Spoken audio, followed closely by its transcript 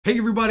Hey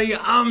everybody,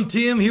 I'm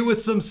Tim here with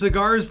some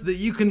cigars that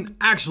you can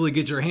actually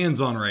get your hands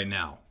on right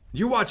now.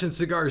 You're watching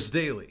Cigars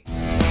Daily.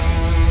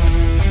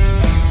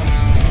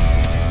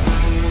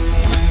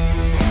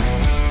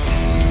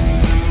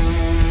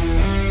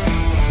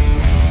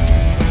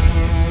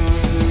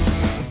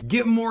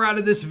 Get more out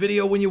of this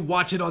video when you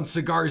watch it on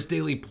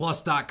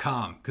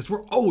cigarsdailyplus.com, because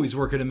we're always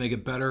working to make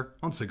it better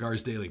on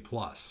Cigars Daily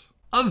Plus.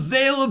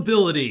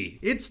 Availability.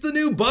 It's the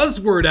new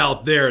buzzword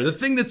out there, the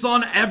thing that's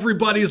on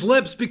everybody's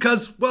lips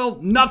because,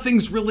 well,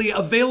 nothing's really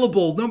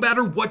available. No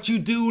matter what you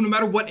do, no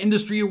matter what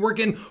industry you work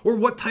in, or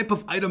what type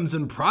of items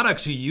and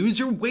products you use,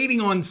 you're waiting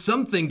on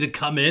something to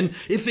come in,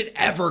 if it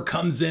ever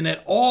comes in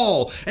at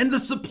all. And the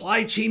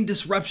supply chain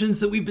disruptions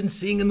that we've been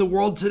seeing in the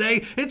world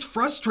today, it's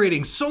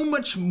frustrating. So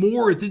much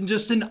more than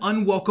just an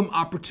unwelcome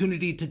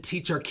opportunity to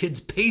teach our kids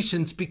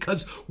patience,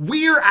 because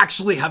we're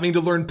actually having to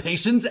learn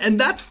patience,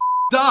 and that's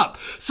up.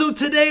 So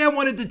today I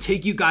wanted to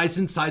take you guys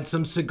inside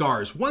some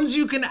cigars, ones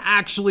you can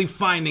actually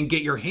find and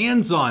get your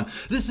hands on.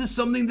 This is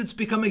something that's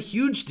become a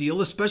huge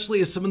deal, especially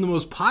as some of the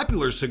most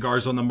popular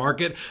cigars on the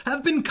market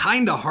have been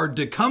kinda hard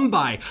to come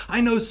by.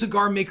 I know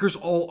cigar makers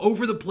all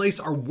over the place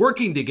are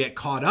working to get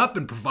caught up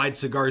and provide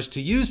cigars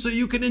to you so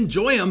you can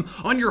enjoy them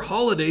on your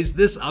holidays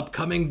this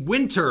upcoming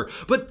winter.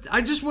 But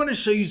I just want to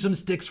show you some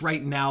sticks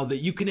right now that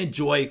you can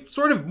enjoy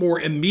sort of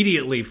more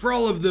immediately for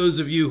all of those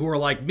of you who are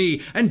like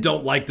me and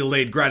don't like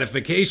delayed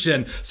gratification.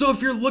 So if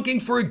you're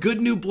looking for a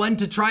good new blend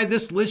to try,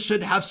 this list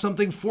should have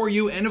something for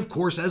you. And of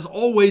course, as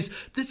always,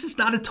 this is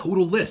not a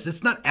total list.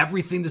 It's not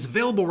everything that's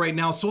available right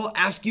now. So I'll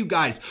ask you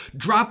guys,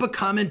 drop a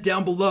comment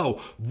down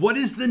below. What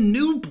is the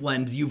new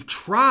blend you've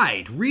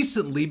tried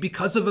recently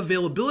because of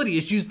availability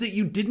issues that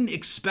you didn't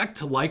expect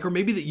to like, or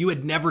maybe that you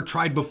had never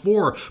tried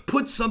before?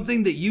 Put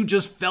something that you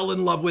just fell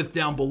in love with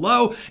down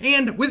below.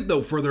 And with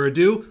no further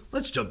ado,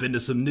 let's jump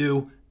into some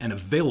new and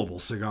available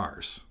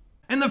cigars.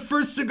 And the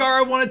first cigar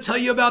I want to tell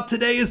you about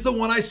today is the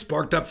one I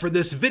sparked up for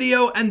this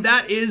video, and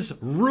that is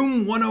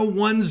Room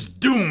 101's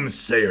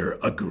Doomsayer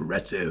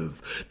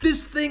Aggressive.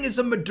 This thing is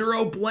a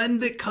Maduro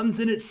blend that comes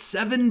in at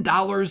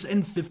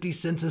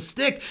 $7.50 a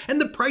stick,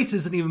 and the price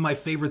isn't even my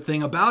favorite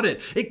thing about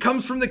it. It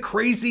comes from the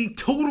crazy,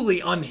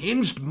 totally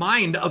unhinged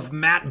mind of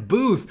Matt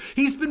Booth.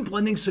 He's been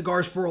blending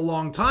cigars for a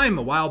long time.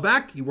 A while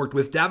back, he worked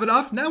with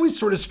Davidoff. Now he's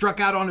sort of struck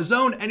out on his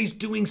own, and he's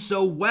doing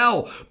so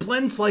well.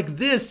 Blends like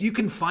this you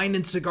can find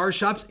in cigar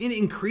shops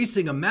in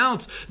increasing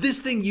amounts. This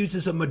thing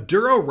uses a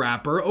Maduro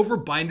wrapper over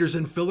binders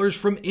and fillers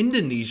from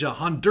Indonesia,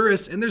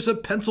 Honduras, and there's a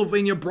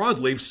Pennsylvania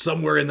broadleaf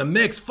somewhere in the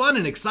mix. Fun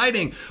and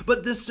exciting,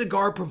 but this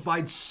cigar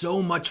provides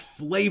so much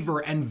flavor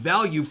and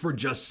value for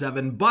just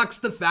 $7.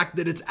 The fact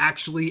that it's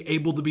actually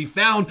able to be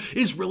found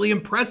is really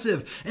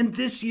impressive. And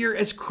this year,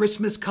 as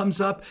Christmas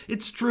comes up,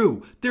 it's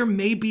true, there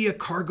may be a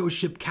cargo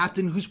ship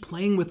captain who's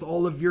playing with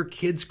all of your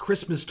kids'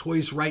 Christmas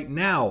toys right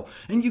now,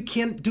 and you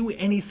can't do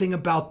anything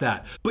about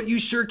that. But you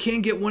sure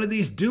can get one of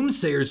these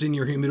Doomsayers in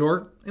your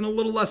humidor in a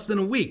little less than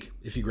a week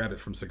if you grab it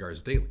from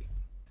Cigars Daily.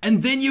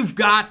 And then you've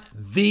got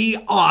the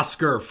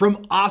Oscar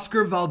from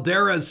Oscar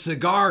Valderez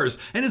Cigars.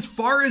 And as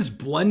far as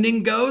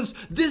blending goes,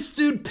 this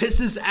dude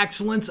pisses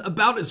excellence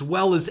about as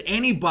well as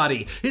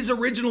anybody. His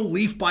original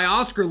Leaf by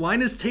Oscar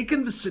line has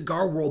taken the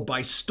cigar world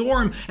by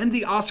storm, and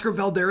the Oscar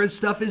Valderez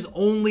stuff is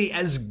only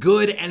as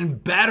good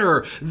and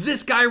better.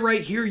 This guy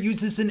right here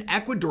uses an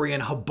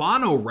Ecuadorian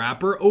Habano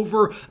wrapper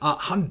over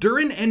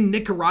Honduran and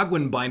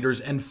Nicaraguan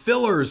binders and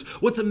fillers.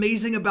 What's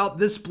amazing about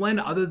this blend,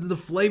 other than the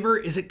flavor,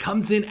 is it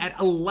comes in at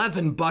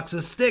 $11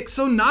 a stick,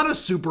 so not a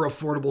super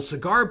affordable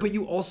cigar, but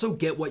you also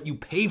get what you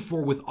pay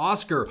for with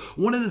Oscar.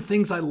 One of the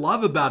things I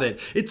love about it,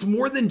 it's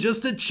more than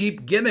just a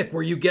cheap gimmick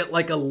where you get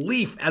like a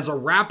leaf as a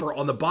wrapper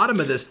on the bottom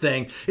of this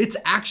thing. It's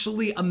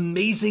actually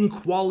amazing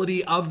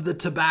quality of the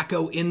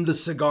tobacco in the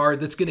cigar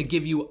that's going to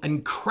give you an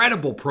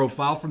incredible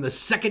profile from the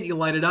second you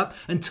light it up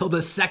until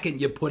the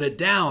second you put it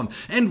down.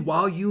 And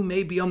while you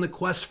may be on the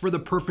quest for the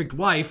perfect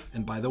wife,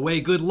 and by the way,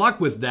 good luck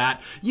with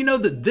that, you know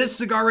that this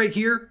cigar right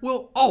here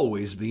will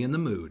always be in the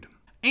mood.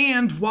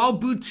 And while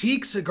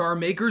boutique cigar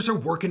makers are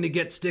working to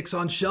get sticks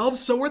on shelves,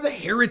 so are the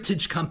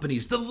heritage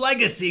companies, the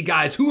legacy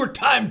guys who are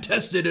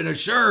time-tested and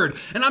assured.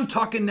 And I'm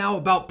talking now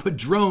about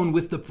Padron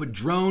with the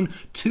Padron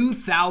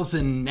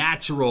 2000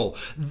 Natural.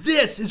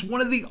 This is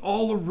one of the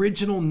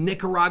all-original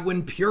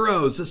Nicaraguan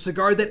Puros, a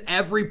cigar that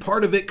every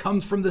part of it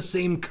comes from the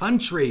same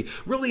country.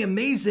 Really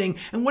amazing.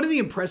 And one of the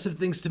impressive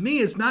things to me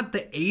is not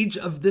the age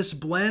of this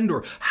blend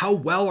or how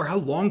well or how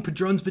long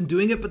Padron's been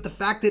doing it, but the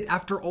fact that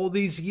after all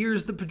these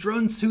years, the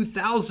Padron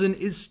 2000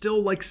 is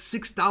still like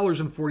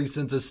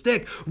 $6.40 a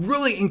stick.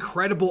 Really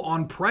incredible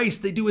on price.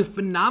 They do a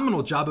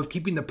phenomenal job of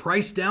keeping the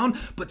price down,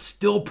 but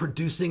still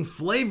producing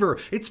flavor.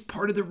 It's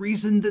part of the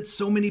reason that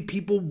so many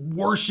people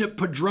worship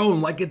Padron,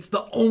 like it's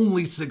the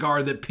only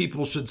cigar that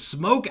people should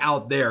smoke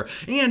out there.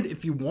 And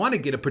if you want to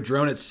get a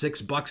Padron at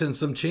 $6 and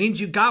some change,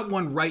 you got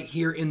one right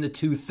here in the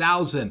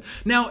 2000.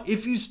 Now,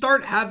 if you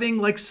start having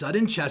like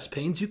sudden chest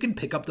pains, you can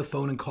pick up the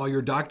phone and call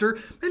your doctor,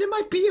 and it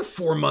might be a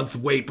 4-month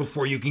wait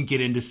before you can get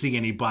in to see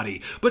anybody.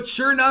 But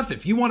sure enough,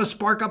 if you want to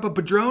spark up a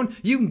Padron,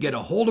 you can get a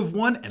hold of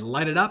one and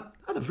light it up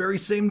the very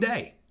same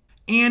day.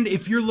 And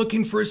if you're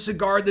looking for a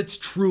cigar that's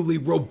truly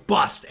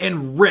robust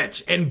and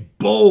rich and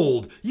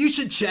bold, you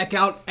should check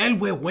out El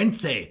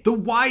Huehuense, the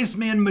Wise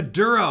Man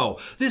Maduro.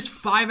 This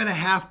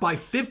 5.5 by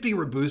 50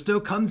 Robusto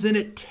comes in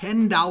at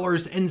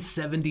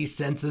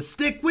 $10.70 a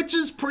stick, which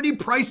is pretty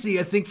pricey,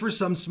 I think, for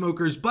some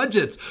smokers'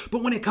 budgets.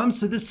 But when it comes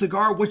to this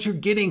cigar, what you're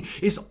getting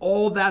is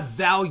all that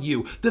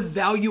value. The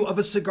value of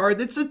a cigar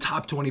that's a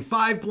top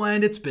 25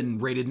 blend. It's been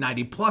rated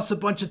 90 plus a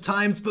bunch of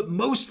times, but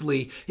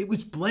mostly it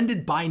was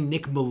blended by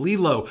Nick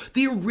Melillo,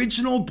 the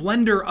original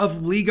blender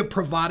of Liga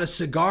Privada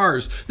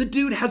cigars. The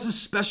dude has a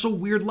special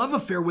weird love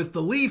affair with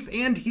the leaf,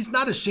 and he's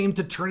not ashamed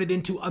to turn it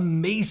into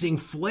amazing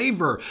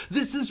flavor.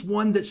 This is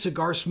one that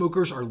cigar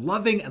smokers are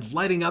loving and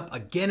lighting up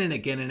again and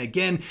again and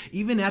again,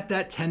 even at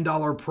that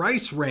 $10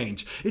 price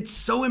range. It's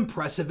so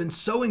impressive and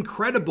so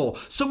incredible,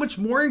 so much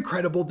more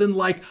incredible than,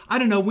 like, I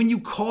don't know, when you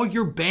call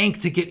your bank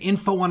to get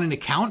info on an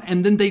account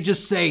and then they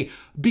just say,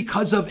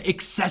 because of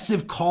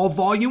excessive call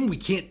volume, we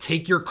can't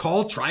take your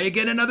call, try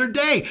again another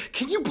day.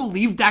 Can you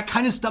believe that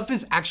kind of stuff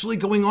is actually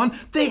going on?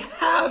 They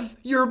have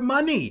your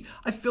money.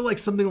 I feel like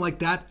something like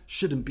that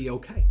shouldn't be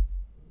okay.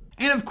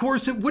 And of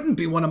course, it wouldn't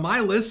be one of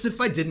my lists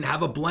if I didn't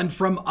have a blend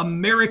from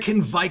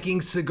American Viking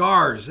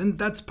Cigars. And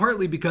that's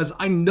partly because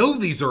I know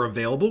these are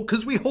available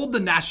because we hold the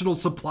national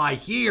supply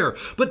here.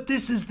 But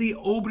this is the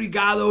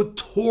Obrigado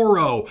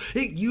Toro.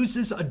 It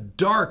uses a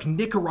dark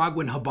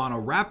Nicaraguan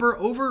Habano wrapper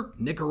over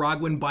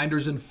Nicaraguan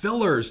binders and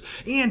fillers.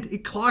 And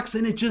it clocks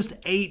in at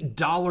just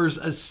 $8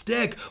 a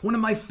stick. One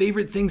of my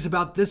favorite things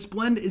about this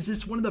blend is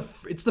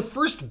it's the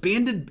first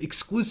banded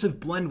exclusive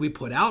blend we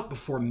put out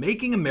before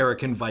making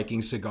American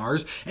Viking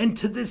cigars. And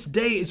to this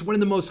day is one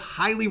of the most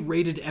highly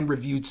rated and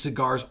reviewed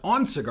cigars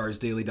on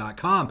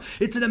cigarsdaily.com.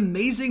 It's an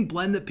amazing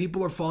blend that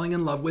people are falling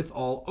in love with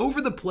all over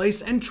the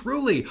place, and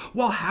truly,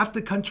 while half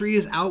the country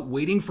is out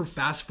waiting for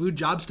fast food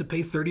jobs to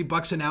pay 30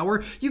 bucks an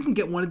hour, you can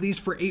get one of these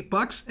for 8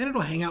 bucks and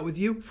it'll hang out with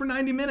you for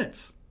 90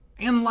 minutes.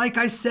 And like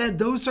I said,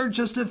 those are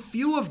just a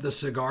few of the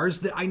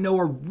cigars that I know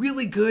are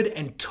really good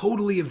and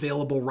totally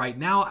available right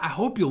now. I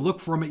hope you'll look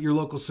for them at your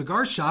local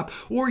cigar shop,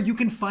 or you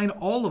can find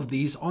all of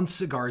these on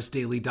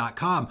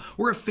cigarsdaily.com.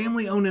 We're a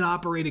family-owned and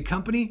operated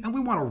company, and we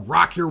want to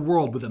rock your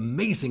world with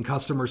amazing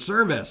customer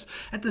service.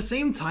 At the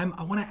same time,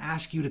 I want to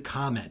ask you to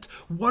comment.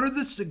 What are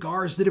the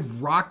cigars that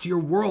have rocked your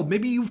world?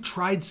 Maybe you've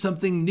tried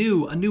something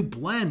new, a new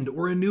blend,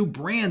 or a new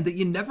brand that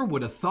you never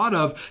would have thought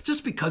of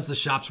just because the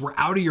shops were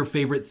out of your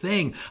favorite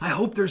thing. I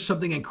hope there's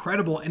something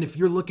incredible, and if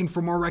you're looking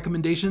for more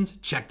recommendations,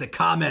 check the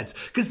comments,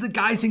 because the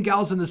guys and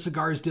gals in the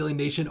Cigars Daily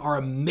Nation are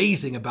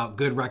amazing about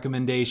good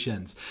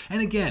recommendations.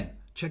 And again,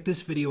 check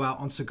this video out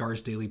on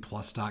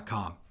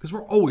cigarsdailyplus.com, because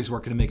we're always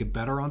working to make it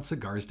better on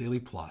Cigars Daily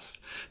Plus.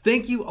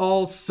 Thank you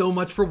all so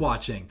much for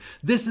watching.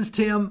 This is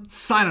Tim,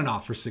 signing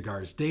off for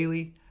Cigars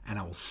Daily, and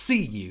I will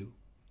see you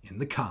in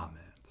the comments.